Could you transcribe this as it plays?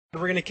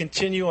We're going to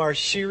continue our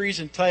series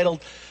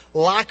entitled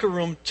Locker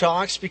Room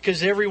Talks,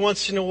 because every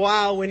once in a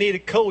while we need a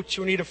coach,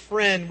 we need a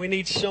friend, we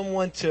need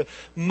someone to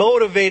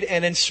motivate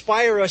and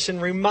inspire us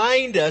and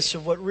remind us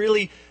of what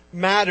really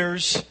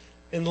matters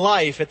in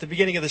life. At the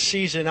beginning of the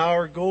season,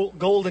 our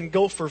Golden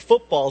Gopher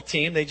football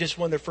team, they just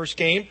won their first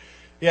game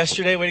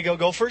yesterday. Way to go,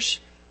 Gophers.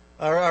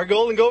 Our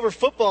Golden Gopher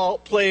football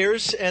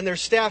players and their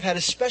staff had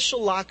a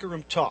special locker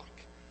room talk.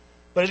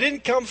 But it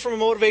didn't come from a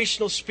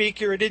motivational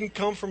speaker. It didn't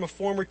come from a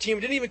former team.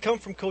 It didn't even come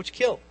from Coach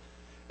Kill.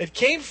 It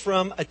came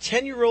from a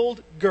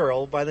 10-year-old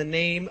girl by the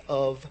name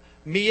of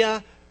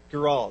Mia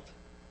Gerald.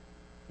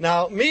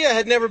 Now, Mia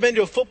had never been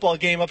to a football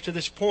game up to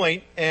this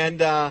point,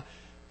 and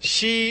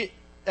she,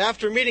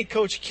 after meeting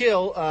Coach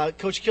Kill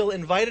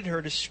invited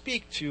her to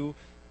speak to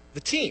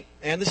the team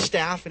and the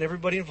staff and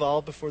everybody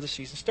involved before the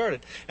season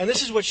started. And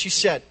this is what she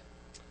said.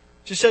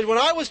 She said, "When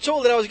I was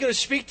told that I was going to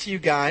speak to you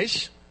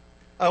guys,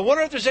 I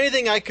wonder if there's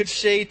anything I could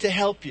say to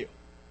help you.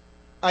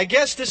 I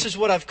guess this is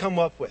what I've come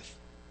up with.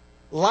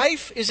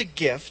 Life is a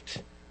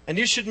gift, and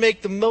you should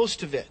make the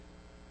most of it.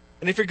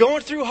 And if you're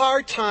going through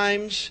hard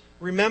times,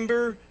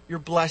 remember your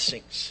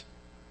blessings,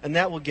 and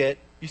that will get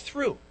you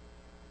through."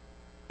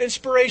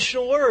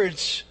 Inspirational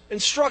words,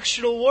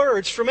 instructional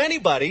words from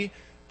anybody,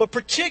 but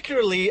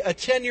particularly a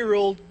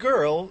 10-year-old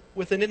girl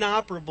with an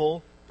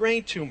inoperable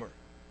brain tumor.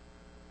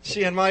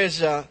 See, on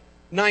Maya's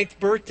 9th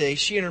birthday,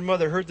 she and her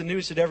mother heard the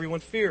news that everyone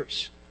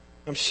fears.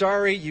 "I'm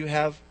sorry, you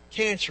have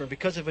cancer, and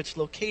because of its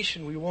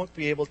location, we won't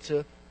be able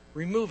to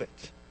remove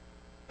it."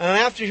 And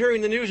after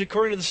hearing the news,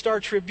 according to the Star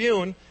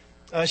Tribune,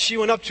 she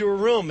went up to her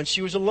room, and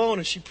she was alone,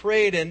 and she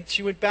prayed, and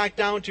she went back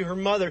down to her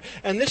mother.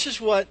 And this is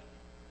what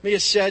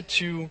Mia said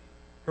to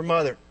her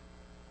mother.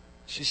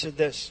 She said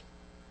this: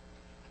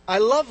 "I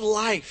love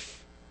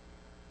life.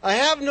 I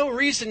have no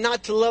reason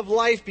not to love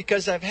life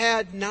because I've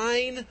had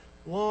 9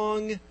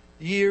 long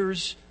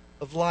years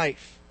of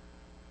life.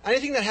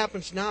 Anything that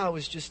happens now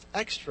is just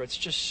extra. It's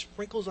just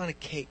sprinkles on a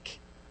cake.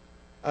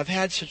 I've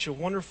had such a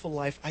wonderful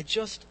life. I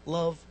just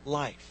love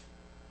life."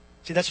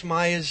 See, that's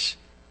Maya's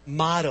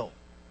motto.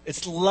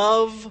 It's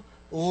love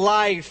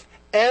life.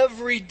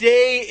 Every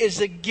day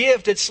is a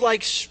gift. It's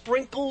like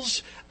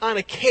sprinkles on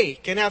a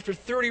cake. And after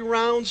 30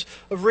 rounds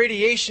of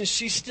radiation,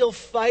 she's still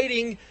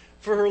fighting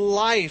for her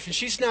life. And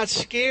she's not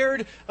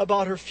scared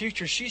about her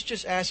future. She's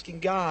just asking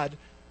God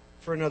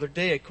for another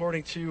day.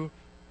 According to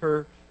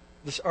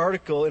this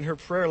article, in her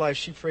prayer life,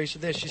 she prays for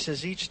this. She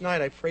says, "Each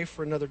night I pray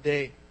for another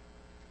day.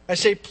 I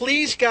say,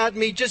 please, God,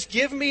 just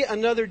give me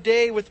another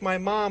day with my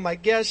mom. I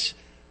guess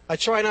I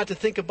try not to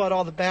think about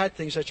all the bad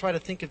things. I try to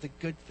think of the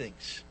good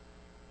things.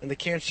 And the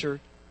cancer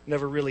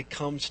never really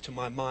comes to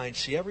my mind."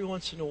 See, every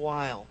once in a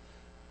while,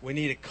 we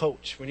need a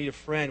coach, we need a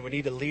friend, we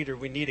need a leader,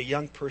 we need a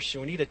young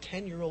person, we need a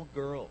 10-year-old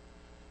girl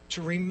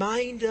to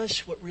remind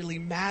us what really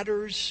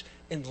matters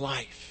in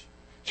life.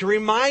 To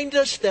remind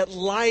us that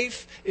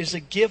life is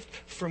a gift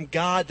from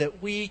God,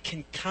 that we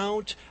can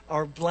count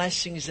our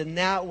blessings, and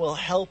that will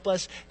help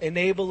us,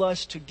 enable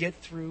us to get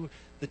through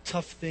the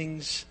tough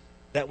things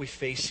that we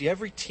face. See,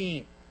 every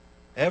team,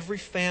 every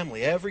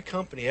family, every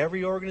company,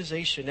 every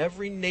organization,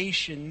 every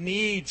nation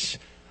needs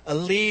a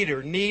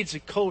leader, needs a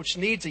coach,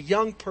 needs a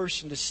young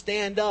person to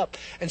stand up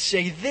and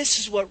say, this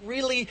is what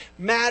really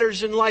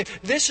matters in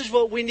life. This is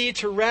what we need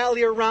to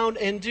rally around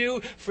and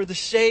do for the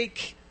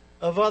sake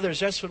of others.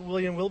 That's what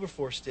William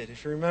Wilberforce did.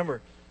 If you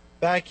remember,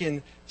 back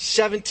in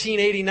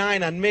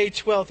 1789, on May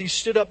 12th, he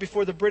stood up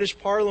before the British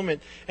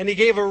Parliament and he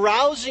gave a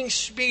rousing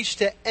speech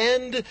to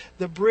end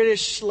the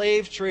British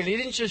slave trade. He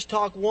didn't just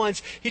talk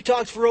once. He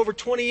talked for over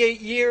 28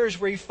 years,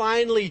 where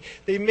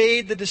they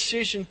made the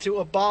decision to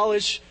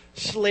abolish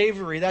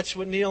slavery. That's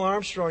what Neil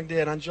Armstrong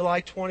did on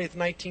July 20th,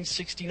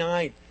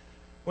 1969.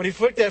 When he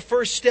took that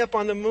first step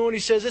on the moon, he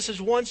says, "This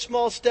is one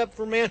small step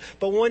for man,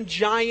 but one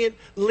giant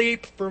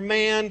leap for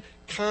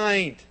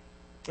mankind."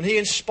 And he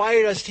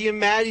inspired us. He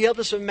helped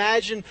us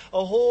imagine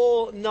a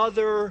whole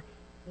nother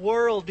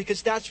world,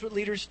 because that's what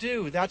leaders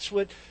do. That's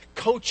what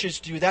coaches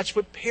do. That's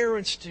what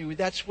parents do.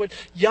 That's what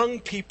young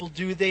people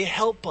do. They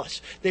help us.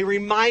 They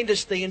remind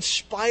us. They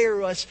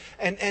inspire us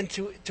and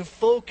to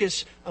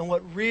focus on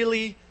what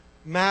really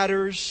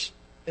matters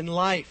in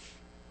life.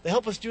 They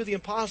help us do the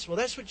impossible.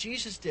 That's what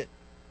Jesus did.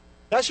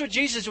 That's what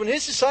Jesus, when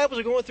his disciples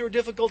were going through a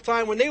difficult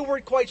time, when they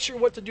weren't quite sure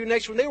what to do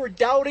next, when they were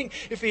doubting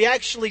if he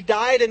actually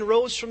died and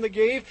rose from the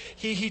grave,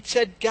 he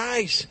said,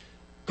 "Guys,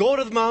 go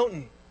to the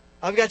mountain.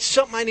 I've got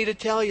something I need to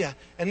tell you."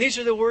 And these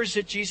are the words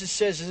that Jesus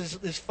says,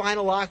 his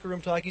final locker room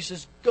talk. He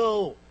says,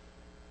 "Go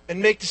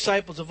and make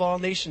disciples of all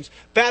nations,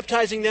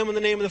 baptizing them in the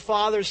name of the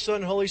Father, Son,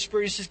 and Holy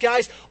Spirit." He says,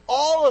 "Guys,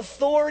 all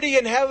authority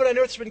in heaven and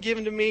earth has been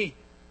given to me.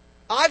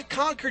 I've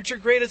conquered your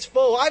greatest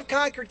foe. I've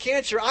conquered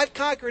cancer. I've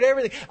conquered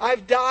everything.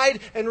 I've died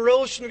and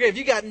rose from the grave.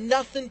 You got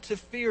nothing to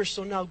fear.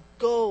 So now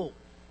go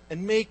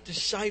and make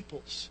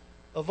disciples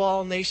of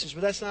all nations." But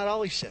that's not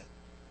all he said.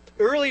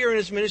 Earlier in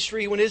his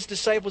ministry, when his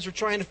disciples were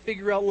trying to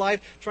figure out life,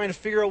 trying to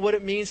figure out what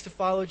it means to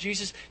follow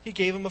Jesus, he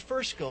gave them a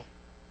first goal.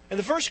 And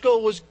the first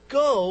goal was,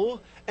 go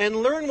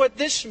and learn what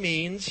this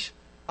means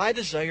I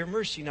desire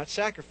mercy, not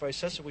sacrifice.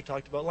 That's what we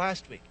talked about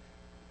last week.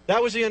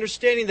 That was the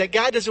understanding that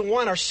God doesn't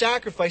want our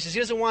sacrifices. He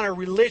doesn't want our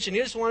religion. He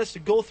doesn't want us to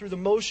go through the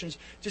motions,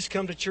 just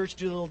come to church,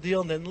 do a little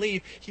deal, and then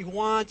leave. He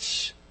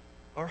wants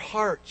our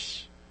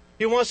hearts.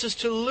 He wants us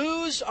to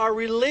lose our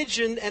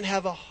religion and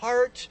have a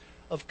heart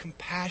of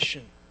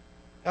compassion.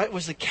 That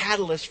was the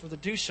catalyst for the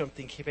Do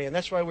Something campaign.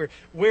 That's why we're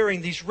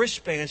wearing these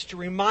wristbands, to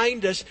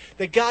remind us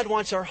that God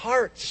wants our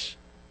hearts.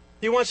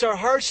 He wants our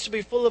hearts to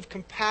be full of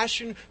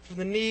compassion for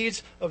the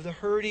needs of the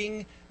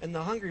hurting and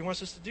the hungry. He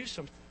wants us to do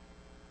something.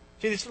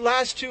 See, these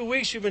last 2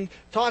 weeks we've been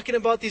talking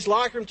about these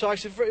locker room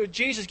talks.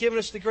 Jesus giving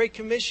us the Great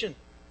Commission.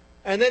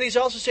 And then He's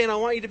also saying, I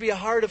want you to be a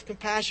heart of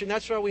compassion.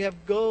 That's why we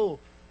have go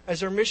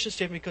as our mission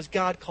statement, because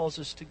God calls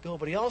us to go.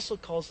 But He also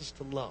calls us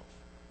to love.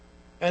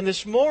 And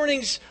this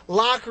morning's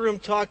locker room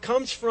talk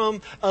comes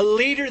from a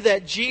leader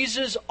that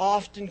Jesus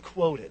often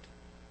quoted.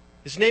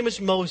 His name is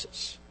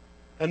Moses.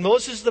 And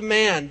Moses, the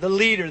man, the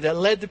leader that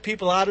led the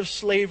people out of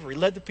slavery,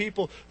 led the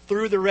people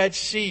through the Red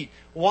Sea,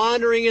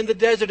 wandering in the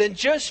desert. And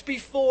just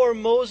before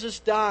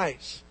Moses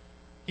dies,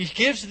 he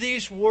gives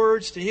these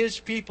words to his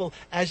people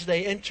as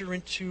they enter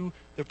into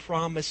the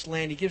promised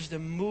land. He gives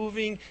them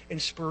moving,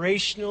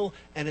 inspirational,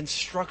 and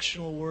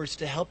instructional words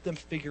to help them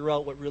figure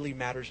out what really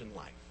matters in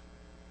life.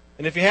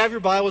 And if you have your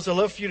Bibles, I'd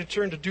love for you to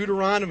turn to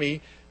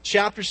Deuteronomy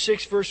chapter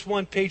 6, verse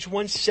 1, page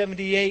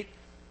 178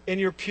 in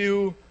your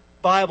pew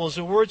Bibles.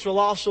 The words will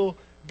also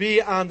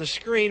be on the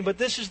screen, but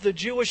this is the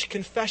Jewish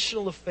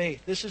confessional of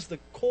faith. This is the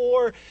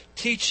core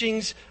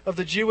teachings of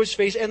the Jewish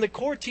faith and the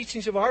core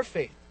teachings of our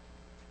faith.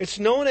 It's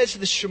known as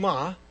the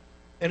Shema,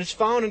 and it's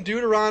found in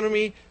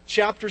Deuteronomy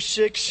chapter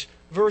 6,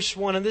 verse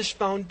 1. And this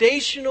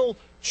foundational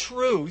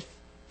truth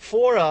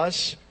for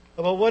us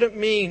about what it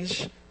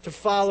means to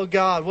follow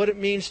God, what it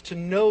means to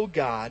know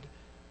God.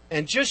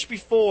 And just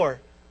before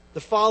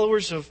the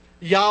followers of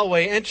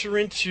Yahweh enter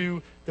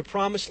into the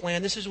promised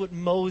land, this is what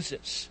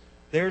Moses,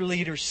 their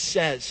leader,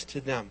 says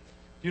to them.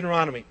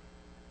 Deuteronomy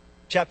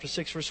chapter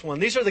 6, verse 1.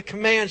 These are the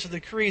commands of the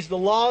decrees, the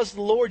laws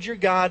the Lord your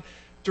God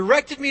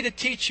directed me to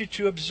teach you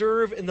to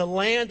observe in the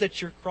land that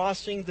you're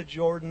crossing the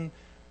Jordan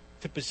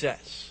to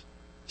possess.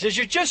 He says,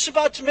 you're just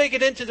about to make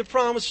it into the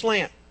promised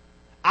land.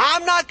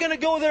 I'm not going to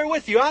go there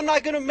with you. I'm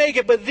not going to make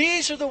it. But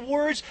these are the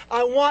words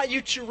I want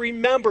you to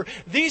remember.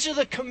 These are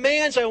the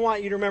commands I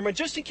want you to remember. And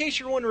just in case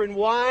you're wondering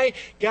why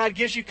God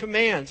gives you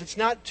commands, it's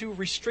not to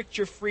restrict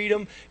your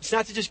freedom. It's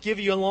not to just give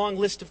you a long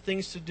list of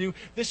things to do.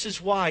 This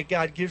is why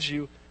God gives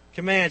you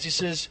commands. He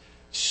says,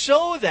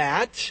 so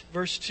that,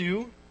 verse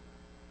 2,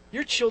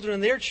 your children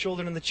and their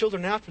children and the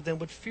children after them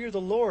would fear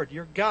the Lord,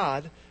 your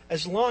God,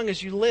 as long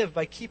as you live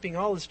by keeping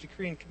all His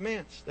decree and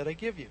commands that I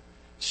give you.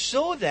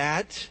 So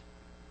that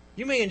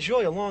you may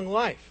enjoy a long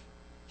life.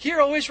 Hear,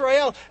 O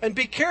Israel, and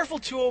be careful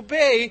to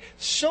obey,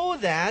 so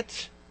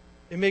that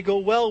it may go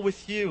well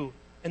with you,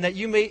 and that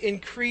you may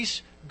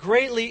increase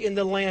greatly in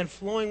the land,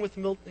 flowing with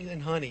milk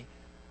and honey,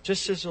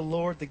 just as the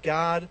Lord, the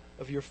God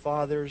of your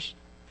fathers,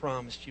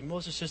 promised you.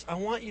 Moses says, I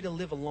want you to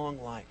live a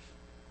long life.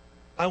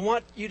 I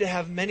want you to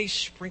have many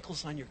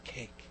sprinkles on your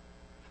cake.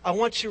 I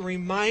want to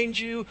remind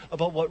you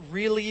about what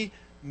really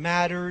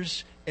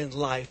matters in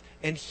life.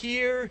 And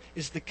here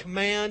is the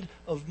command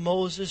of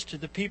Moses to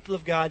the people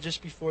of God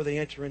just before they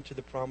enter into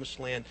the promised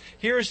land.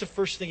 Here is the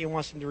first thing he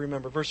wants them to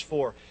remember. Verse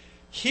 4.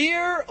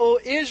 Hear, O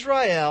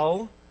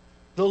Israel,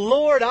 the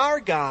Lord our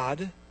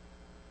God,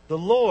 the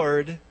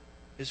Lord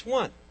is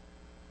one.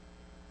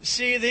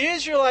 See, the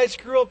Israelites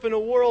grew up in a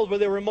world where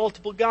there were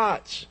multiple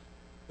gods.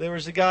 There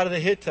was the God of the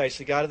Hittites,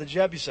 the God of the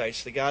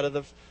Jebusites, the God of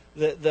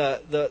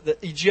the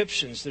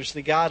Egyptians. There's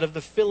the God of the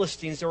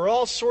Philistines. There were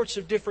all sorts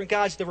of different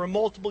gods. There were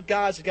multiple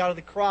gods. The God of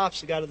the crops,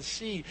 the God of the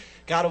sea,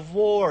 God of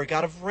war,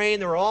 God of rain.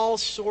 There were all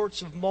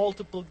sorts of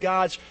multiple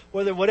gods.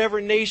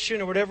 Whatever nation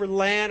or whatever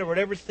land or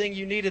whatever thing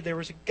you needed, there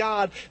was a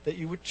God that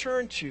you would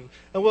turn to.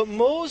 And what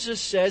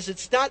Moses says,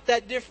 it's not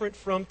that different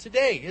from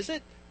today, is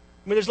it?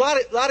 I mean, there's a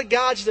lot of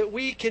gods that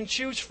we can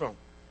choose from.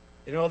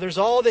 You know, there's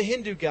all the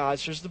Hindu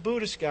gods. There's the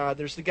Buddhist God.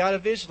 There's the God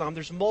of Islam.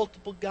 There's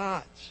multiple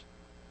gods.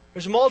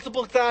 There's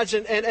multiple gods,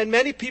 and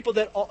many people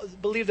that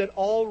believe that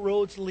all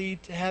roads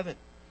lead to heaven.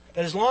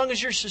 That as long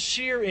as you're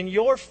sincere in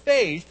your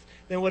faith,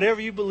 then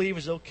whatever you believe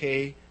is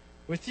okay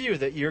with you,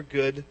 that you're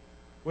good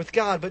with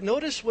God. But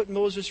notice what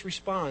Moses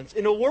responds.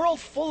 In a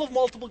world full of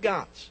multiple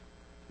gods,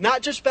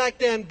 not just back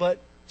then, but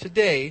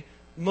today,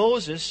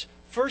 Moses'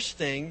 first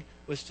thing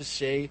was to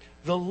say,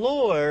 the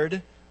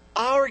Lord,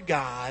 our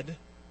God,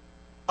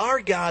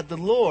 the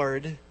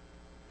Lord,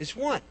 is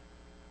one.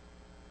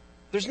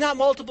 There's not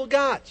multiple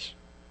gods.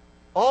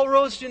 All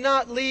roads do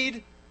not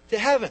lead to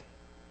heaven.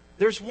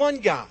 There's one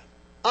God.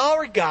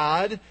 Our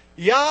God,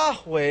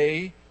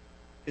 Yahweh,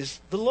 is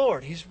the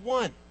Lord. He's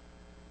one.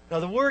 Now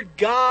the word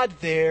God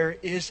there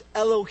is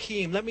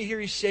Elohim. Let me hear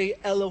you say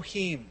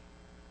Elohim.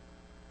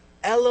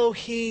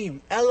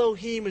 Elohim.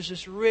 Elohim is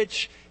this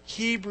rich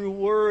Hebrew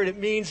word. It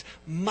means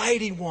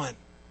mighty one.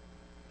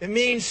 It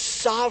means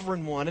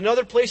sovereign one. In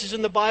other places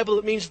in the Bible,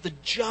 it means the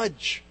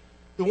judge,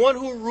 the one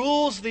who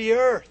rules the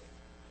earth.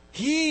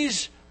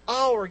 He's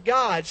our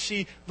God.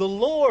 See, the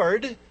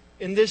Lord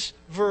in this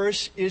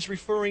verse is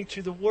referring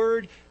to the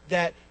word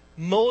that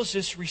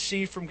Moses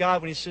received from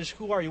God when he says,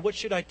 who are you? What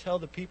should I tell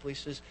the people? He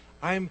says,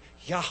 I'm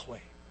Yahweh.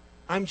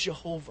 I'm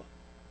Jehovah.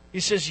 He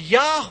says,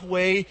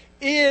 Yahweh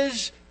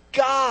is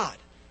God.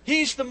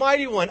 He's the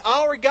mighty one.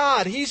 Our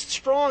God. He's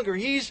stronger.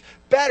 He's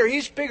better.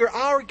 He's bigger.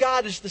 Our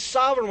God is the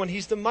sovereign one.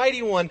 He's the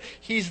mighty one.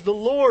 He's the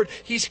Lord.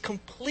 He's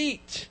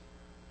complete.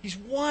 He's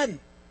one.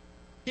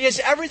 He has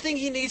everything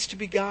he needs to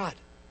be God.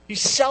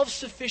 He's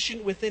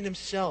self-sufficient within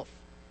himself.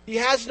 He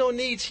has no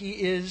needs. He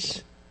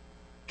is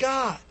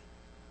God.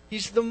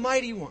 He's the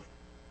mighty one.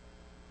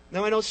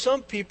 Now I know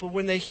some people,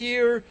 when they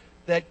hear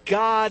that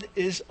God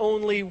is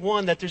only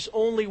one, that there's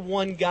only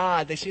one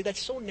God, they say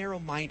that's so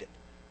narrow-minded.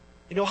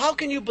 You know, how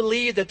can you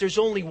believe that there's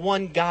only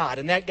one God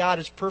and that God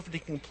is perfectly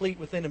complete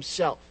within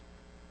himself?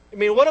 I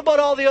mean, what about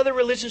all the other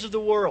religions of the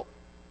world?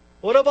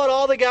 What about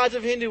all the gods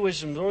of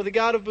Hinduism or the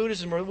God of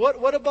Buddhism? Or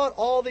what about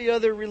all the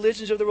other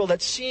religions of the world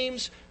that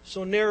seems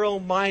so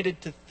narrow-minded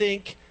to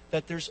think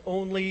that there's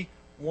only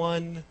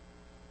one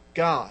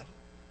God?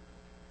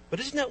 But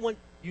isn't that what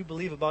you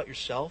believe about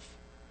yourself?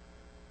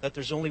 That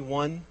there's only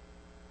one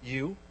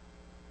you?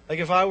 Like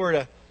if I were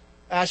to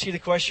ask you the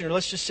question, or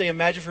let's just say,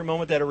 imagine for a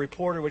moment that a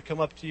reporter would come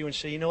up to you and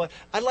say, you know what,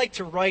 I'd like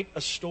to write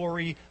a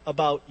story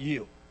about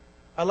you.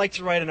 I'd like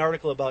to write an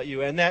article about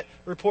you. And that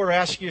reporter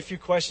asks you a few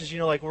questions, you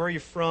know, like where are you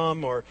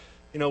from, or,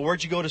 you know,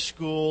 where'd you go to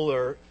school,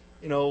 or,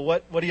 you know,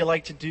 what do you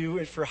like to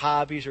do for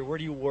hobbies, or where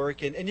do you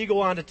work? And you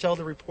go on to tell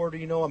the reporter,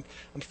 you know,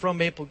 I'm from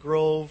Maple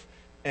Grove,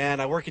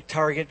 and I work at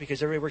Target,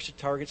 because everybody works at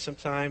Target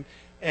sometime.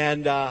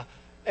 And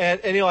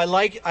you know,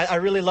 I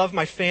really love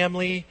my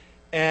family,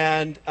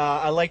 and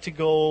I like to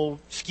go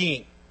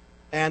skiing.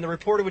 And the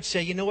reporter would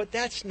say, you know what,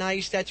 that's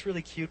nice, that's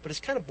really cute, but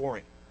it's kind of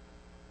boring.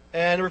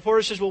 And the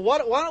reporter says, well, why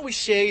don't we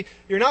say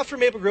you're not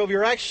from Maple Grove,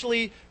 you're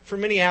actually from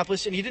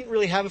Minneapolis, and you didn't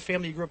really have a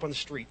family, you grew up on the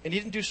street, and you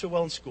didn't do so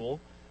well in school,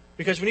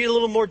 because we need a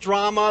little more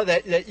drama,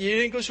 that you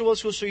didn't go so well in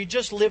school, so you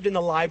just lived in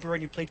the library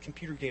and you played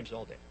computer games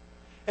all day.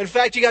 In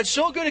fact, you got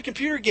so good at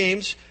computer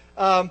games,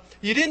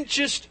 you didn't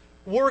just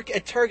work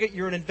at Target,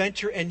 you're an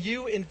inventor, and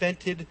you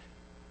invented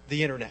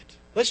the internet.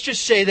 Let's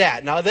just say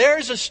that. Now,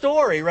 there's a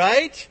story,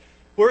 right?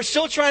 We're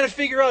still trying to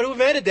figure out who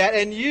invented that,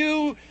 and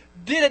you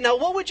did it. Now,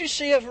 what would you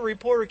say if a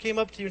reporter came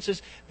up to you and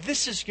says,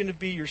 this is going to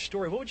be your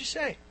story? What would you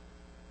say?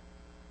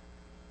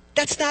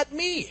 That's not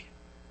me.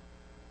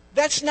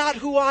 That's not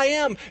who I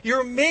am.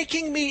 You're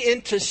making me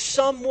into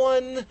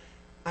someone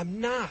I'm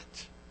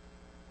not.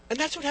 And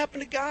that's what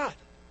happened to God.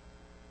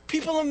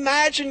 People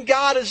imagine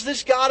God as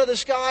this God of the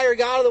sky, or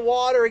God of the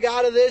water, or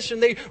God of this,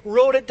 and they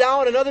wrote it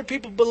down, and other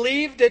people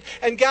believed it,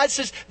 and God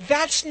says,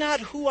 that's not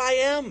who I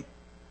am.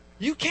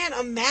 You can't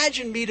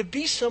imagine me to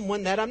be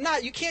someone that I'm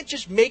not. You can't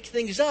just make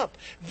things up.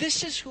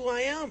 This is who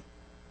I am.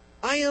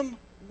 I am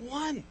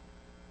one.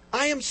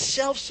 I am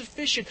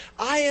self-sufficient.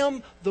 I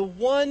am the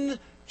one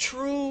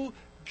true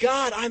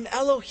God. I'm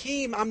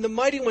Elohim. I'm the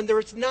mighty one. There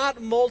is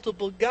not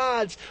multiple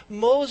gods.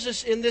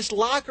 Moses, in this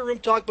locker room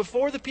talk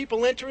before the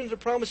people enter into the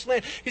promised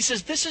land, he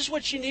says, this is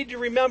what you need to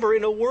remember.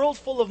 In a world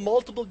full of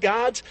multiple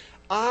gods,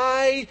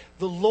 I,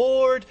 the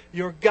Lord,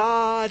 your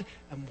God,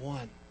 am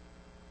one.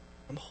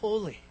 I'm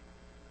holy.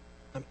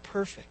 I'm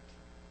perfect.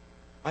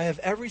 I have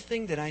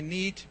everything that I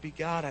need to be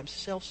God. I'm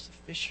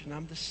self-sufficient.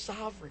 I'm the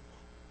sovereign one.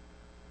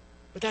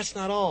 But that's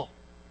not all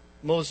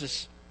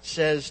Moses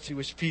says to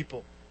his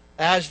people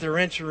as they're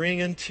entering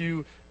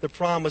into the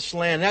promised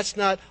land. That's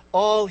not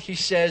all he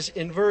says.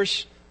 In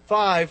verse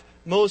 5,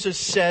 Moses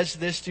says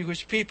this to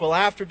his people.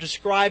 After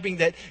describing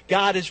that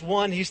God is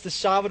one, he's the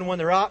sovereign one,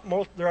 there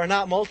are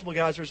not multiple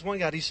gods, there's one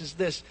God. He says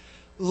this,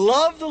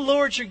 love the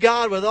Lord your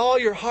God with all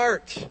your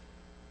heart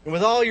and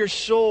with all your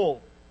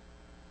soul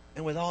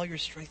and with all your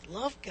strength.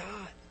 Love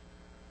God.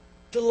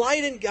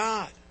 Delight in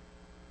God.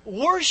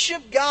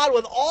 Worship God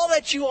with all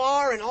that you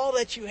are and all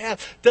that you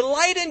have.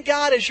 Delight in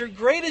God as your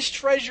greatest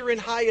treasure and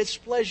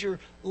highest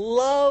pleasure.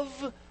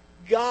 Love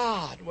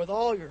God with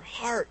all your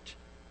heart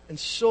and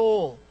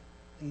soul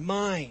and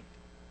mind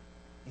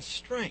and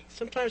strength.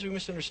 Sometimes we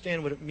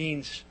misunderstand what it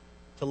means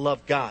to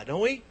love God,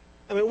 don't we?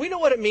 I mean, we know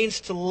what it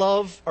means to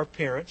love our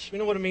parents. We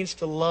know what it means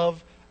to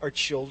love our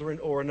children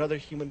or another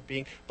human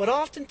being. But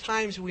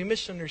oftentimes we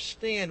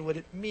misunderstand what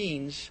it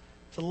means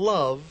to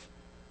love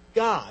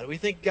God. We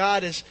think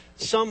God is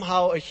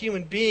somehow a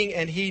human being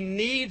and he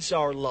needs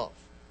our love.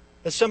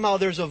 That somehow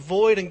there's a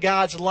void in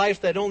God's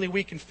life that only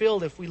we can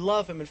fill if we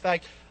love him. In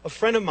fact, a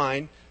friend of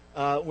mine,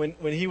 when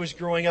he was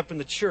growing up in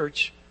the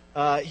church,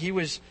 he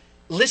was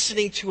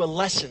listening to a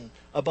lesson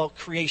about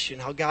creation,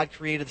 how God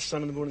created the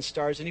sun and the moon and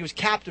stars, and he was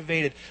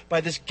captivated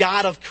by this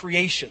God of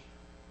creation.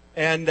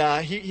 And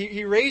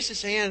he raised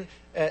his hand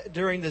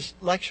during this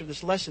lecture,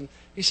 this lesson.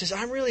 He says,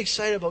 I'm really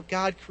excited about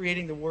God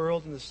creating the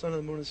world and the sun and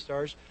the moon and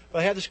stars. But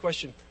I have this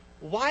question.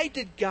 Why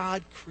did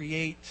God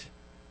create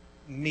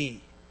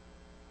me?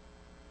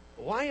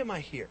 Why am I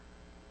here?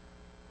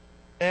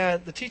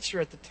 And the teacher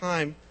at the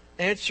time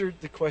answered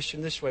the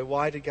question this way.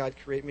 Why did God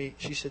create me?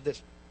 She said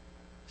this.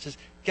 She says,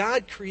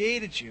 God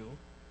created you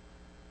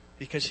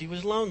because he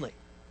was lonely.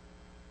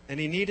 And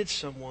he needed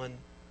someone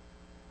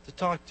to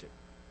talk to.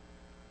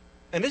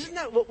 And isn't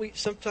that what we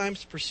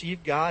sometimes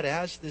perceive God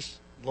as, this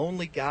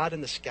lonely God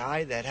in the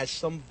sky that has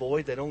some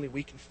void that only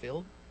we can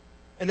fill?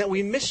 And that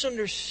we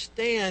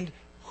misunderstand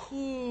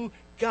who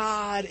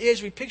God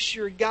is. We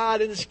picture a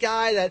God in the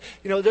sky that,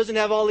 doesn't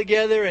have all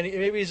together, and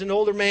maybe he's an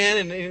older man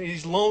and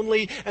he's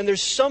lonely, and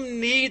there's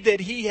some need that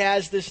he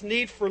has, this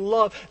need for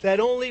love that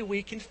only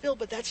we can fill.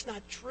 But that's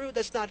not true.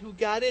 That's not who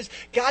God is.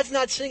 God's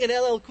not singing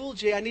LL Cool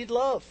J, I need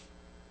love.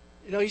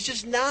 He's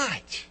just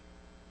not.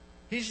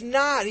 He's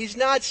not. He's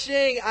not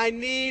saying, I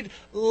need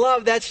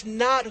love. That's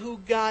not who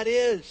God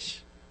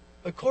is.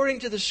 According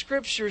to the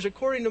Scriptures,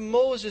 according to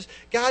Moses,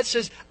 God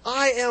says,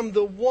 I am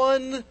the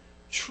one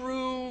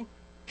true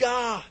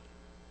God.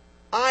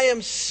 I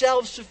am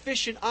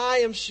self-sufficient. I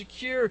am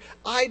secure.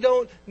 I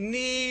don't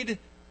need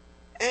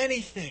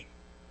anything.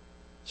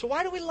 So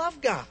why do we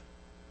love God?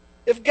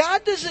 If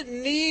God doesn't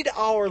need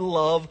our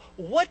love,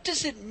 what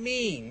does it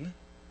mean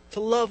to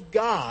love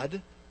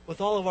God with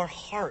all of our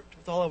heart,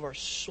 with all of our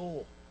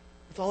soul,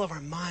 with all of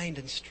our mind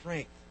and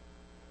strength?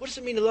 What does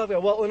it mean to love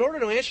God? Well, in order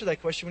to answer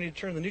that question, we need to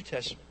turn to the New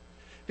Testament.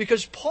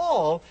 Because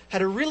Paul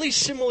had a really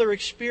similar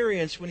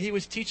experience when he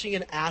was teaching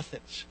in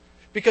Athens.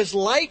 Because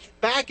like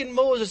back in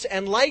Moses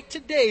and like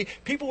today,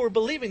 people were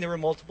believing there were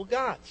multiple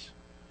gods.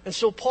 And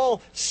so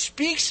Paul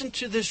speaks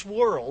into this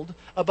world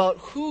about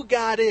who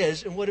God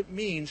is and what it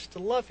means to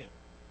love Him.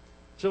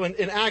 So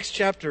in Acts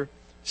chapter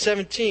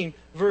 17,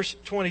 verse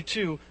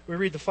 22, we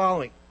read the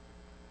following.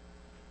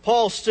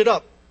 Paul stood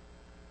up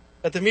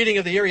at the meeting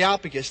of the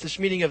Areopagus, this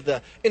meeting of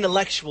the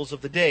intellectuals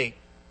of the day,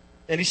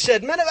 and he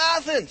said, Men of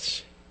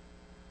Athens,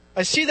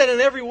 I see that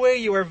in every way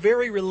you are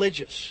very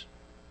religious.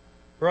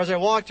 For as I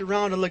walked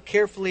around and looked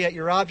carefully at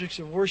your objects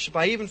of worship,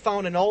 I even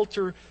found an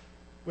altar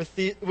with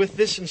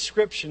this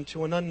inscription,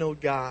 to an unknown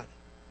God.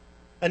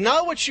 And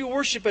now what you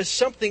worship as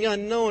something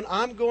unknown,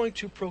 I'm going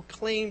to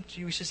proclaim to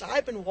you. He says,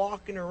 I've been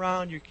walking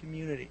around your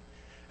community,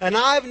 and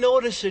I've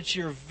noticed that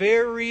you're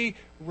very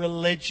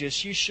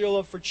religious. You show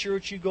up for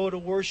church, you go to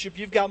worship,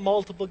 you've got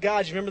multiple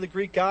gods. You remember the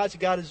Greek gods? The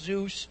god of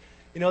Zeus.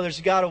 There's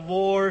a god of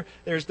war,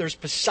 there's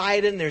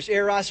Poseidon, there's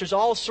Eros, there's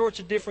all sorts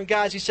of different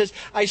gods. He says,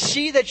 I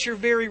see that you're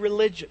very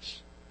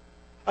religious.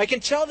 I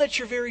can tell that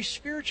you're very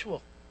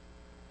spiritual,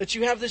 that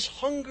you have this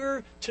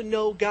hunger to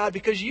know God,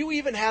 because you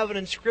even have an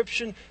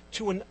inscription,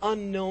 to an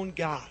unknown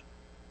God.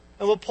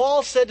 And what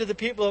Paul said to the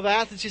people of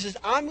Athens, he says,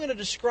 I'm going to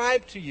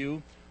describe to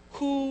you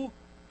who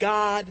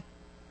God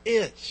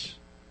is,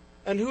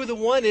 and who the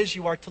one is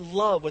you are to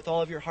love with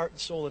all of your heart and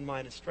soul and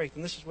mind and strength.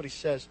 And this is what he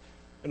says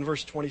in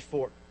verse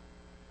 24.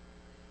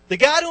 The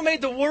God who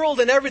made the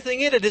world and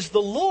everything in it is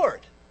the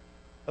Lord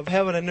of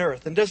heaven and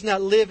earth, and does not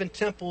live in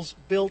temples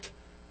built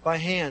by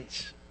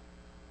hands.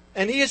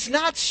 And He is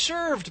not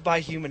served by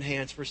human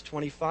hands, verse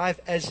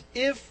 25, as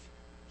if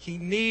He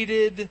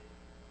needed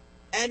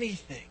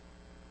anything.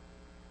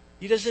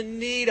 He doesn't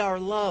need our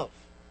love.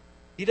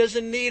 He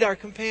doesn't need our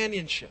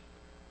companionship.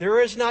 There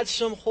is not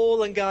some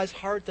hole in God's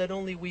heart that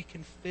only we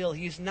can fill.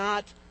 He's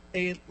not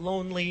a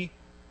lonely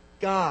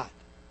God.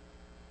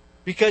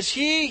 Because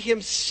He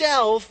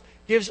Himself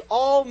gives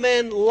all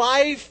men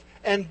life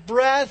and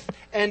breath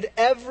and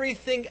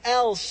everything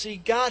else. See,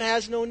 God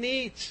has no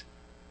needs.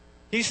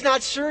 He's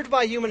not served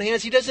by human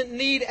hands. He doesn't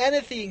need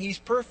anything. He's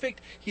perfect.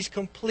 He's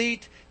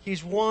complete.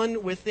 He's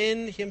one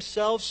within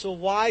Himself. So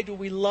why do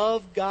we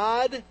love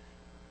God?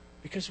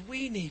 Because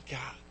we need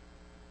God.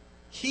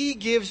 He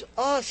gives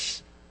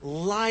us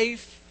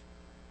life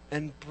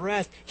and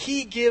breath.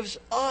 He gives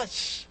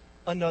us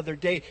another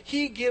day.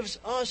 He gives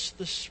us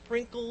the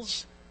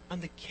sprinkles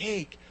on the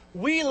cake.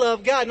 We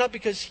love God not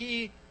because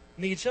He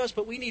needs us,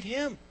 but we need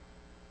Him.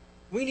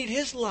 We need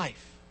His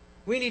life.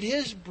 We need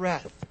His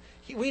breath.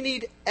 We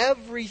need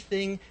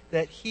everything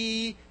that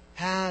He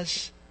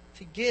has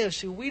to give.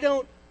 So we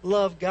don't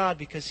love God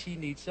because He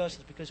needs us.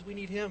 It's because we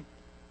need Him.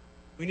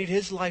 We need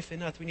His life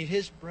in us. We need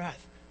His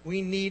breath.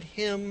 We need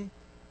Him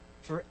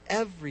for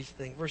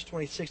everything. Verse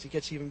 26, it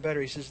gets even better.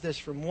 He says this,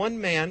 from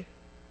one man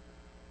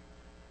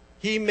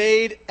He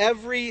made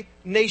every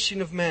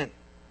nation of men,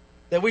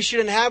 that we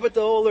should inhabit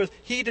the whole earth.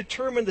 He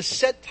determined the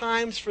set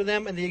times for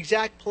them and the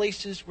exact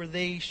places where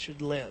they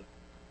should live.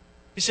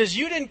 He says,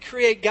 you didn't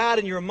create God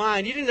in your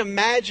mind. You didn't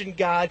imagine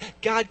God.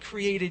 God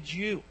created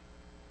you.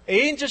 And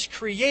He didn't just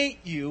create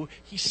you.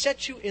 He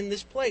set you in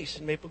this place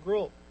in Maple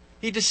Grove.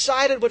 He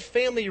decided what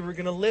family you were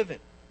going to live in.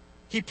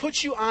 He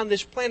put you on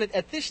this planet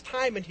at this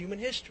time in human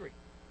history.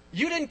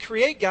 You didn't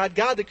create God.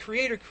 God, the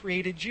Creator,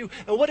 created you.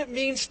 And what it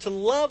means to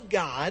love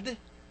God,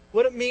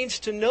 what it means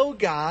to know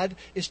God,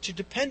 is to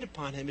depend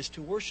upon Him, is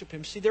to worship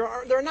Him. See, there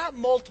are not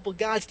multiple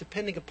gods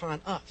depending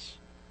upon us.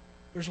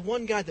 There's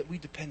one God that we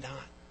depend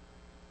on.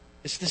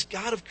 It's this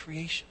God of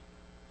creation.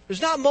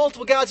 There's not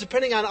multiple gods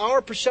depending on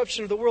our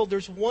perception of the world.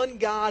 There's one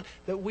God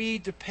that we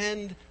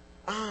depend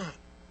on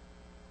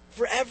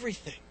for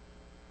everything.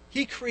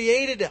 He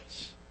created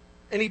us.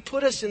 And He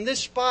put us in this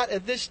spot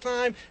at this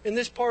time in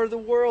this part of the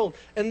world.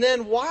 And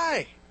then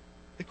why?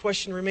 The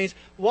question remains,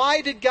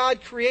 why did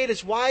God create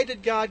us? Why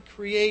did God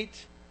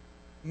create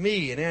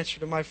me in answer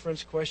to my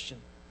friend's question.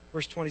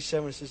 Verse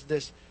 27 says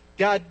this,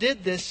 God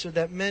did this so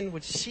that men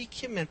would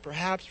seek him and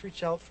perhaps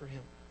reach out for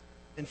him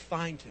and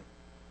find him,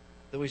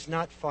 though he's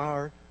not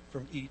far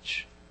from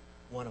each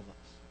one of us.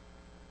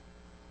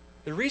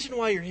 The reason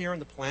why you're here on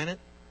the planet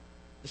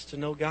is to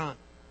know God.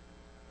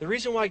 The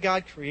reason why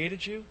God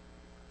created you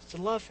is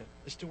to love him,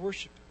 is to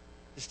worship him,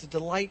 is to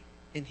delight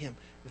in him.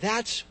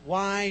 That's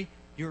why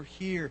you're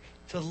here,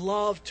 to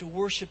love, to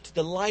worship, to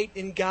delight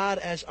in God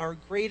as our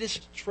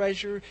greatest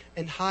treasure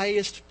and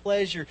highest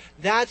pleasure.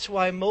 That's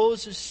why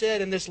Moses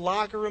said in this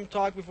locker room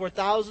talk before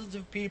thousands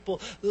of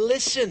people,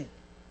 listen,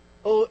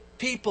 oh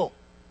people,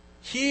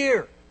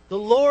 hear the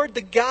Lord,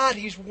 the God,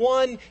 he's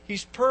one,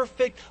 he's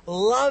perfect.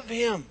 Love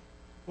him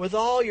with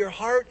all your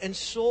heart and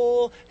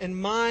soul and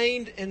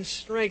mind and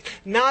strength.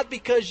 Not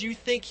because you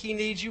think he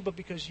needs you, but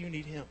because you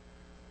need him.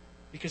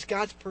 Because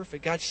God's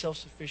perfect, God's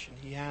self-sufficient.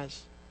 He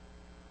has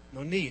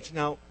no needs.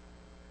 Now,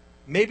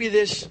 maybe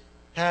this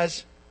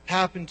has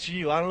happened to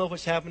you. I don't know if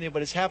it's happened to you,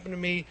 but it's happened to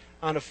me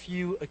on a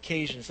few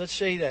occasions. Let's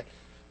say that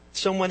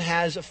someone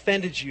has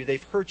offended you,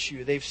 they've hurt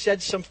you, they've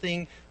said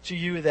something to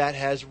you that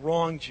has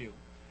wronged you.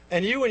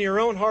 And you in your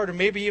own heart, or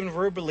maybe even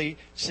verbally,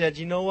 said,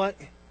 you know what?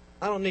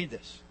 I don't need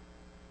this.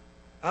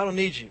 I don't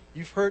need you.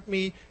 You've hurt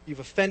me,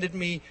 you've offended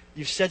me,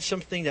 you've said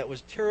something that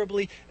was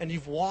terribly, and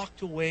you've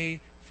walked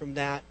away from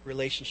that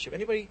relationship.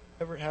 Anybody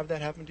ever have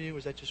that happen to you, or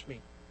is that just me?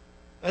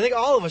 I think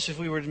all of us, if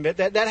we were to admit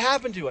that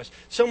happened to us.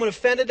 Someone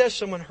offended us,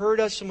 someone hurt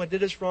us, someone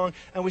did us wrong,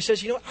 and we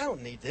said, you know what? I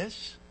don't need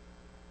this.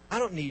 I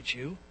don't need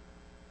you.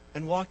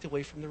 And walked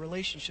away from the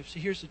relationship.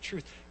 See, here's the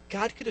truth.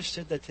 God could have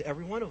said that to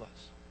every one of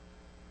us.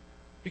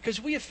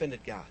 Because we offended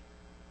God.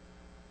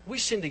 We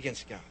sinned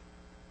against God.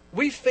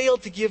 We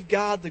failed to give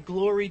God the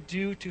glory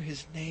due to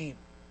his name.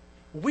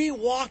 We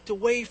walked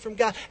away from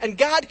God. And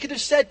God could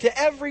have said to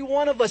every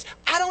one of us,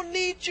 I don't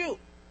need you.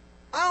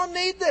 I don't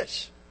need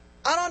this.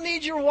 I don't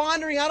need your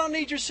wandering. I don't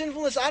need your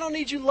sinfulness. I don't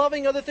need you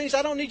loving other things.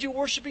 I don't need you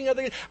worshiping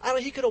other things.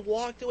 He could have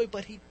walked away,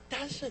 but he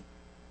doesn't.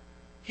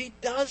 He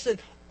doesn't.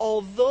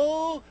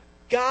 Although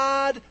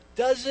God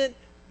doesn't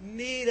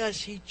need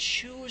us, he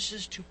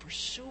chooses to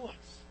pursue us.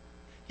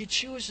 He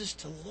chooses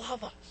to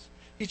love us.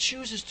 He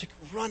chooses to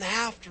run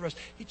after us.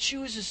 He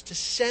chooses to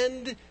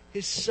send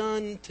his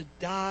Son to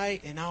die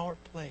in our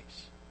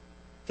place.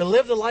 To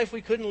live the life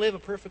we couldn't live, a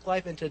perfect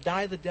life, and to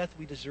die the death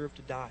we deserve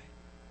to die.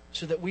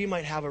 So that we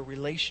might have a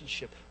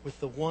relationship with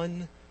the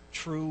one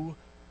true,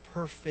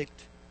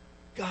 perfect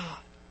God.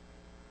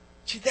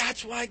 See,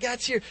 that's why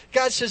God's here.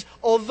 God says,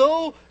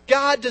 although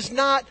God does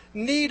not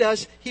need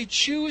us, he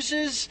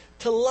chooses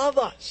to love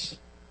us.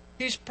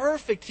 He's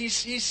perfect.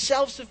 He's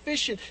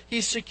self-sufficient.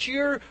 He's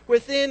secure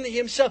within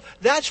himself.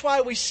 That's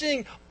why we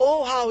sing,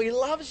 oh, how he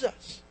loves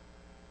us.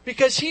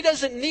 Because he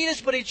doesn't need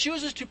us, but he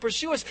chooses to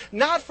pursue us,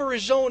 not for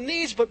his own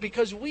needs, but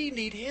because we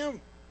need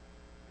him.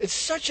 It's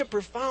such a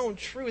profound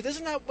truth.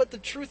 Isn't that what the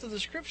truth of the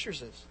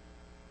Scriptures is?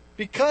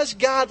 Because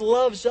God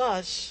loves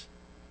us,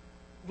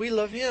 we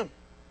love him.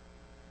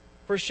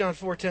 1 John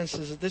 4:10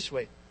 says it this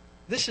way.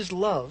 This is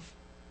love,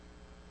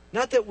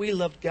 not that we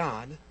loved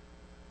God,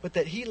 but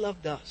that he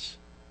loved us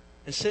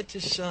and sent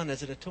his Son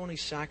as an atoning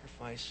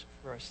sacrifice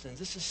for our sins.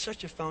 This is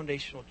such a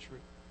foundational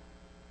truth.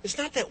 It's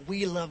not that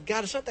we love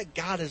God. It's not that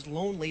God is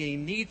lonely and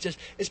he needs us.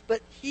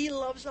 But he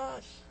loves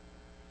us.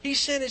 He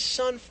sent his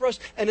Son for us.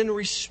 And in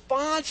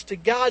response to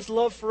God's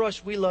love for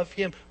us, we love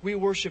him. We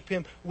worship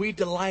him. We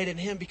delight in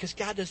him because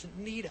God doesn't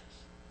need us.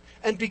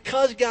 And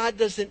because God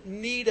doesn't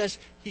need us,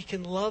 he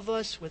can love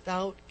us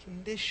without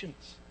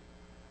conditions.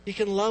 He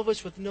can love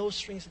us with no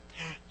strings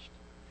attached.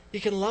 He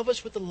can love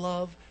us with a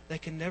love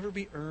that can never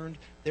be earned,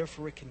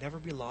 therefore it can never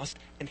be lost.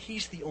 And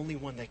he's the only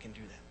one that can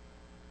do that.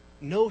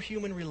 No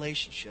human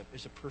relationship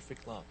is a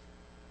perfect love.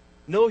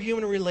 No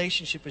human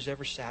relationship is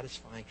ever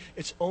satisfying.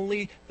 It's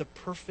only the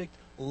perfect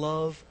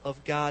love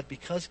of God.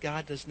 Because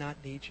God does not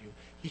need you,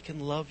 he can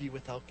love you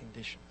without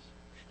conditions.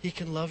 He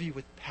can love you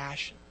with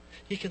passion.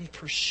 He can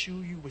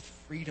pursue you with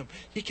freedom.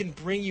 He can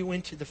bring you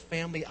into the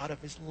family out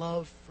of his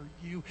love for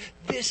you.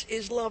 This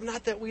is love.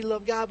 Not that we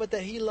love God, but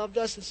that he loved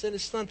us and sent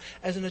his Son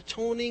as an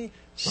atoning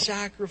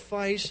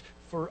sacrifice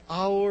for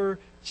our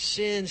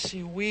sins.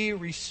 See, we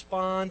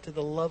respond to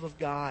the love of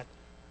God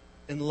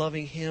and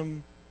loving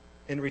him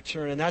in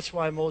return. And that's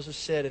why Moses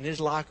said in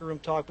his locker room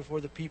talk before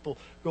the people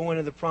go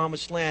into the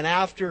promised land,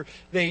 after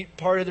they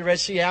parted the Red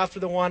Sea, after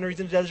the wanderings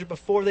in the desert,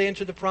 before they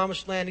entered the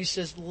promised land, he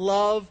says,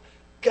 love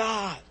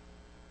God.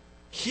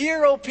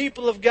 Hear, O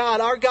people of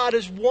God, our God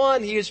is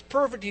one. He is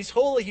perfect. He's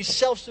holy. He's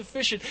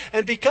self-sufficient.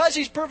 And because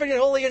he's perfect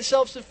and holy and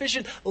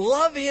self-sufficient,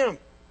 love him.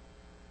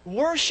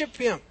 Worship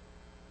him.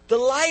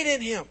 Delight in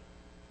him.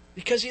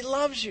 Because he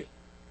loves you.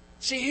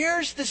 See,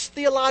 here's this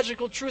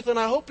theological truth, and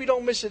I hope you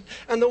don't miss it.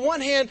 On the one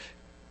hand,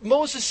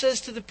 Moses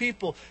says to the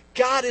people,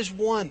 God is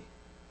one.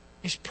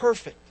 He's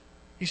perfect.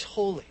 He's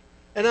holy.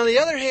 And on the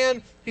other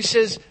hand, he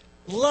says,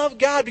 love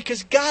God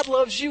because God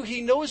loves you.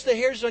 He knows the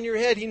hairs on your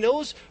head. He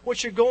knows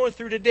what you're going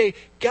through today.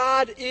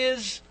 God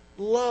is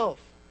love.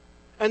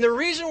 And the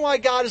reason why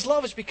God is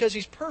love is because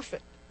he's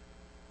perfect.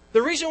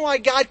 The reason why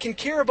God can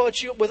care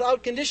about you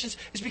without conditions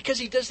is because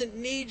He doesn't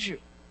need you.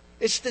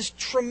 It's this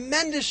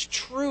tremendous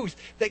truth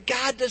that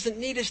God doesn't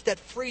need us that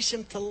frees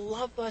Him to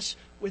love us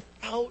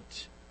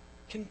without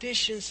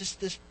conditions. It's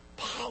this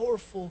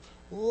powerful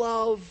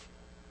love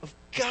of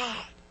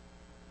God.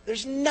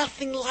 There's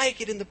nothing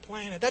like it in the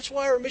planet. That's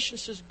why our mission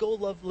says, go,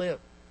 love, live.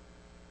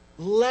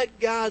 Let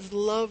God's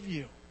love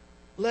you.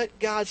 Let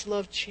God's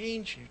love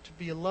change you to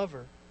be a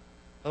lover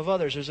of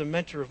others. There's a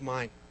mentor of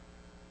mine,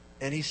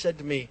 and he said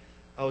to me,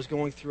 I was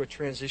going through a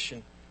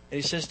transition, and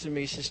he says to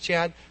me, he says,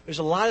 Chad, there's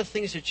a lot of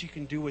things that you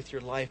can do with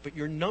your life, but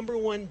your number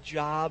one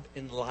job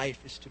in life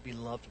is to be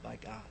loved by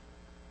God.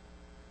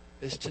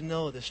 Is to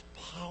know this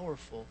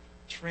powerful,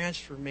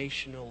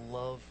 transformational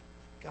love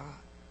of God.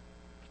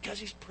 Because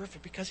He's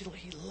perfect, because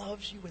He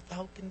loves you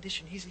without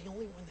condition. He's the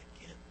only one that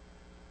can.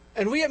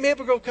 And we at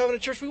Maple Grove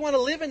Covenant Church, we want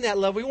to live in that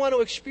love. We want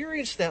to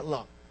experience that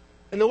love.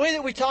 And the way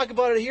that we talk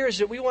about it here is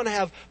that we want to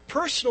have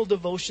personal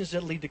devotions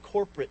that lead to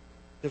corporate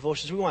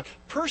devotions. We want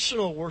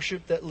personal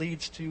worship that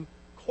leads to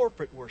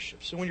corporate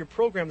worship. So when you're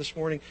programmed this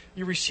morning,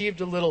 you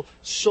received a little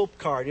SOAP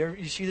card.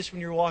 You see this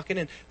when you're walking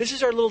in. This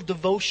is our little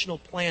devotional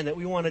plan that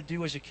we want to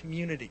do as a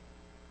community.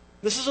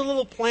 This is a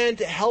little plan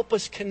to help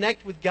us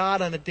connect with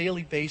God on a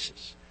daily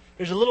basis.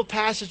 There's a little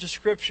passage of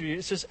Scripture.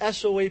 It says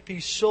SOAP,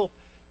 SOAP,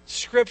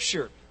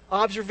 Scripture,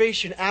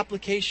 observation,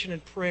 application,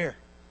 and prayer.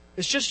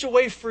 It's just a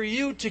way for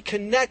you to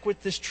connect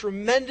with this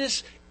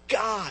tremendous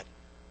God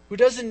who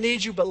doesn't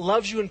need you but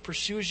loves you and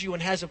pursues you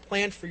and has a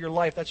plan for your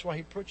life. That's why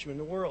He put you in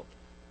the world.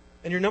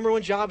 And your number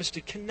one job is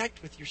to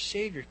connect with your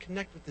Savior,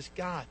 connect with this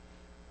God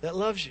that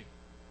loves you.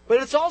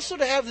 But it's also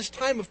to have this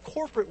time of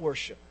corporate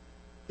worship,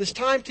 this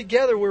time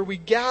together where we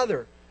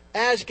gather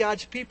as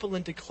God's people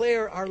and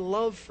declare our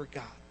love for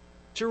God,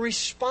 to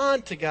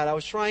respond to God. I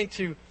was trying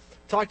to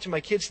talk to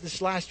my kids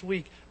this last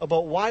week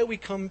about why we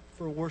come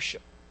for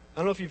worship. I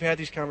don't know if you've had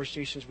these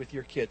conversations with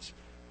your kids,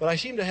 but I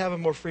seem to have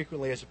them more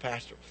frequently as a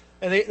pastor.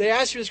 And they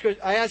asked me this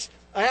question. I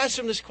asked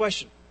them this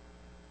question.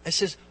 I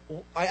says,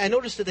 I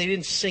noticed that they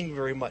didn't sing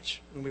very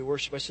much when we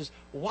worship. I says,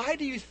 why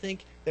do you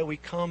think that we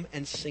come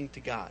and sing to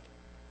God?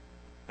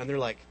 And they're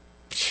like,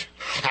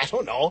 I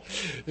don't know.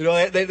 You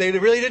know, they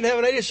really didn't have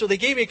an idea. So they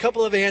gave me a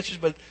couple of answers,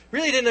 but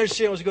really didn't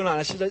understand what was going on.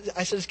 I said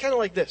it's kind of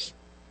like this.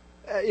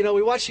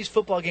 We watch these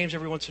football games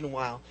every once in a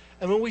while,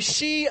 and when we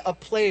see a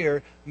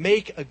player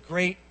make a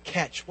great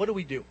catch, what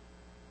do?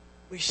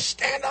 We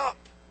stand up,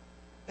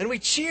 and we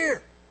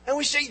cheer, and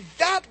we say,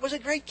 that was a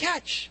great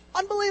catch.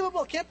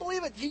 Unbelievable. Can't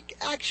believe it. He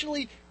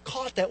actually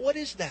caught that. What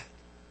is that?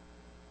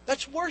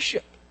 That's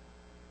worship.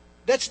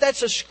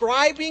 That's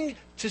ascribing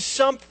to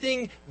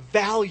something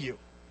value.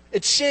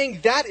 It's saying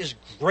that is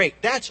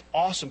great. That's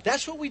awesome.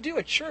 That's what we do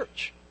at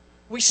church.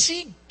 We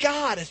see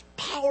God as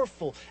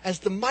powerful, as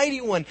the mighty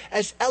one,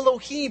 as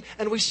Elohim,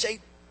 and we say,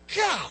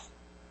 God,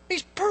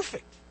 He's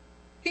perfect.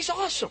 He's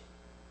awesome.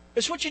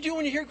 It's what you do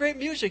when you hear great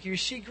music, or you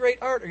see great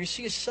art, or you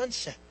see a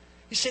sunset.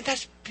 You say,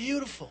 that's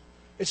beautiful.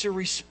 It's a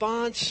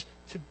response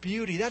to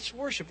beauty. That's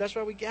worship. That's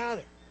why we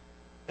gather.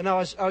 And I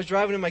was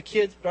driving my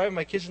kids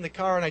in the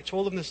car, and I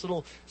told them this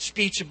little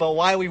speech about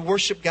why we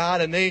worship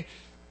God, and they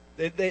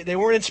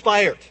weren't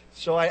inspired.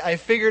 So I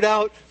figured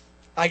out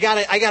I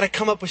gotta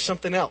come up with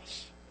something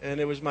else. And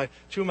it was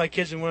two of my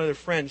kids and one of their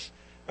friends.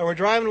 And we're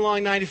driving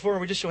along 94,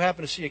 and we just so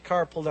happened to see a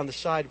car pulled down the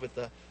side with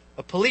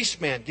a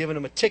policeman giving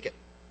him a ticket.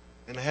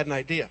 And I had an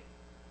idea.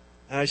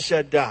 And I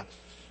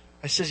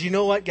says, you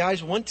know what,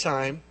 guys? One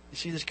time, you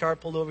see this car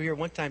pulled over here?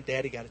 One time,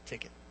 Daddy got a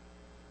ticket.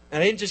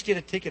 And I didn't just get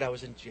a ticket, I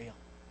was in jail.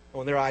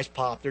 When their eyes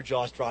popped, their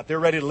jaws dropped. They're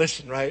ready to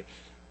listen, right?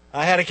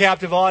 I had a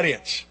captive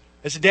audience.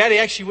 I said, Daddy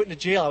actually went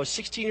into jail. I was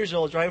 16 years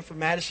old, driving from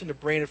Madison to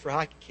Brandon for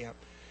hockey camp.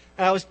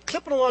 And I was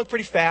clipping along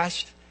pretty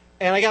fast,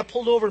 and I got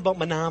pulled over in about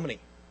Menominee.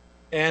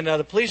 And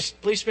the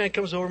policeman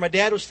comes over. My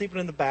dad was sleeping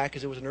in the back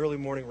because it was an early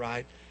morning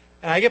ride.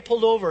 And I get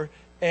pulled over,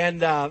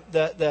 and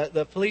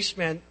the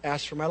policeman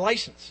asks for my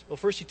license. Well,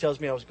 first he tells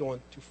me I was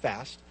going too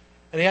fast.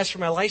 And he asks for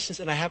my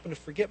license, and I happen to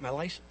forget my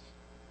license.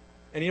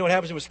 And you know what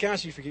happens in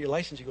Wisconsin? You forget your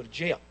license, you go to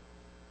jail.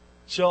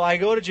 So I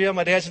go to jail.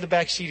 My dad's in the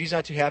back seat. He's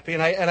not too happy.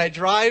 And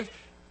I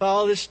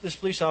follow this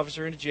police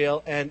officer into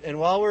jail. And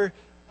while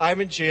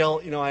I'm in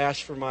jail, I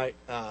ask for my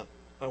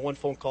one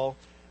phone call.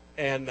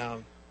 And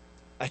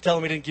I tell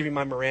him he didn't give me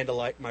my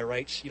Miranda my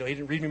rights. He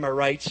didn't read me my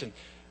rights.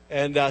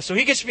 And so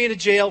he gets me into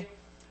jail.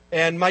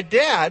 And my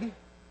dad,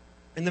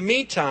 in the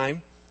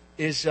meantime,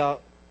 is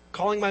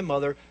calling my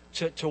mother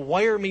to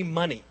wire me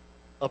money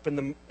up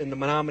in the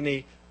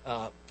Menominee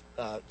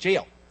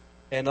jail.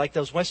 And like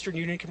those Western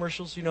Union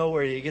commercials,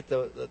 where you get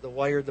the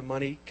wire, the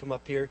money, come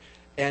up here.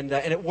 And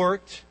it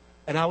worked.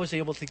 And I was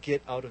able to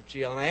get out of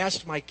jail. And I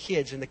asked my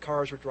kids in the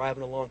car as we're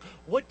driving along,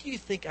 what do you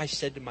think I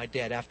said to my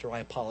dad after I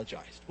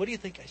apologized? What do you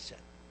think I said?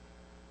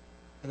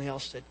 And they all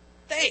said,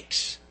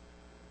 thanks.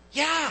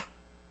 Yeah,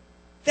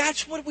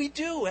 that's what we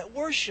do at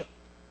worship.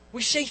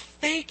 We say,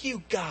 thank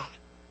you, God.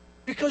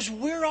 because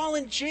we're all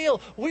in jail.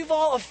 We've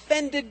all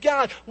offended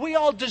God. We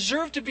all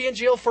deserve to be in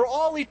jail for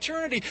all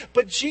eternity.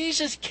 But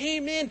Jesus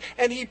came in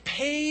and He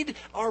paid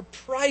our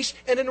price.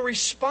 And in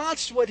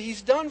response to what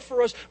He's done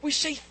for us, we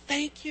say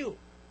thank you.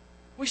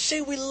 We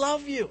say we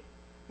love you.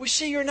 We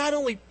say you're not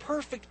only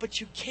perfect, but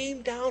you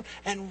came down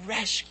and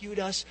rescued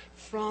us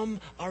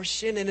from our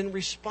sin. And in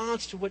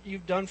response to what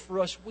you've done for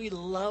us, we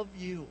love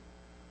you.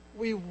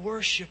 We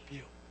worship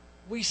you.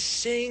 We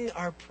sing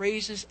our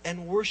praises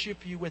and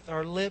worship you with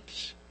our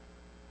lips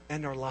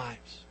and our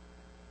lives.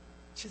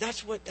 See,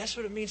 that's what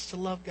it means to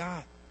love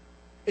God.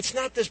 It's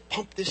not this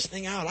pump this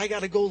thing out. I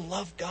got to go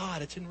love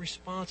God. It's in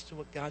response to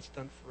what God's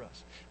done for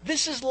us.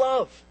 This is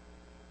love.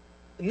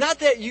 Not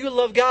that you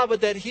love God, but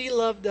that He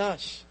loved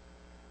us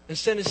and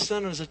sent His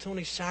Son as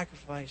atoning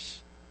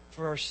sacrifice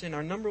for our sin.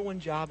 Our number one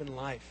job in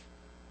life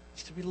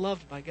is to be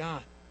loved by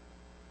God.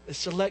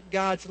 It's to let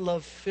God's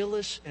love fill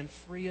us and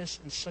free us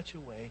in such a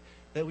way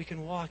that we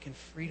can walk in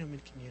freedom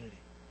and community.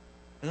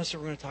 And that's what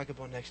we're going to talk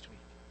about next week.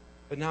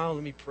 But now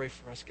let me pray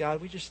for us.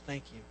 God, we just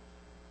thank you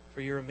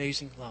for your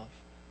amazing love.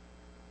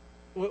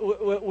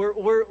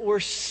 We're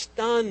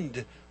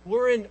stunned.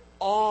 We're in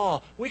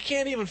awe. We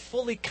can't even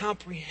fully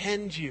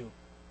comprehend you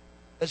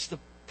as the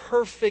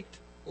perfect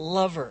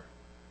lover,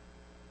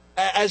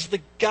 as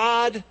the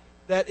God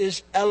that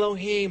is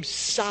Elohim,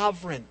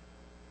 sovereign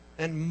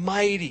and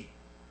mighty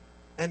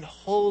and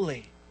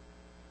holy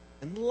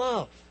and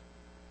love.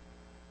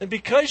 And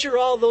because you're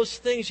all those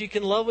things, you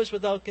can love us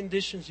without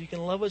conditions. You can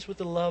love us with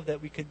a love that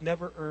we could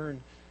never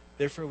earn,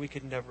 therefore we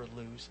could never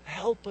lose.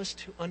 Help us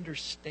to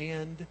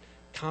understand,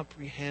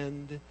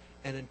 comprehend,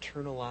 and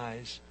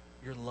internalize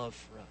your love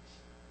for us.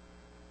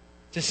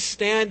 To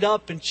stand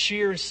up and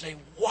cheer and say,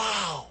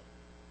 wow,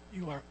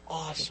 you are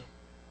awesome.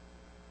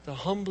 To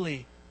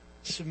humbly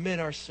submit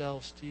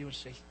ourselves to you and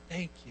say,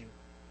 thank you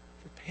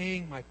for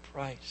paying my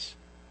price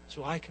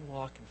so I can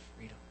walk in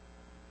freedom.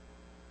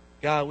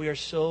 God, we are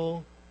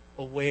so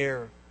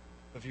aware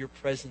of your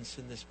presence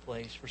in this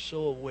place. We're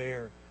so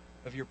aware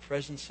of your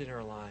presence in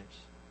our lives.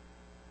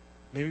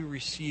 May we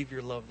receive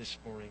your love this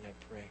morning, I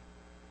pray.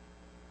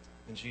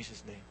 In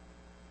Jesus' name,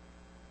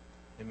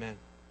 amen.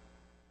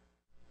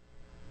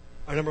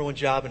 Our number one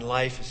job in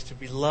life is to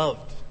be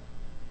loved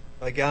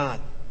by God.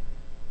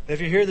 And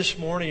if you're here this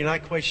morning, you're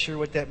not quite sure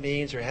what that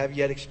means or have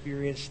yet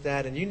experienced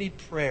that, and you need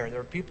prayer,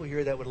 there are people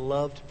here that would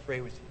love to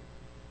pray with you.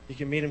 You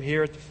can meet them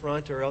here at the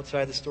front or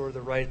outside the store to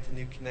the right at the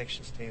New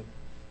Connections table,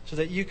 so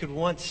that you could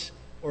once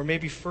or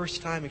maybe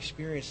first time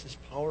experience this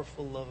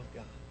powerful love of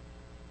God.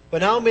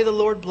 But now may the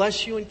Lord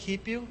bless you and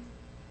keep you.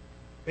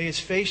 May His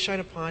face shine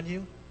upon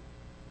you.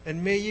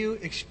 And may you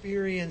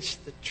experience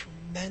the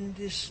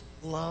tremendous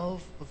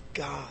love of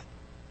God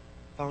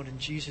found in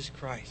Jesus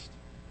Christ,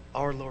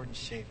 our Lord and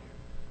Savior.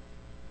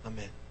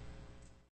 Amen.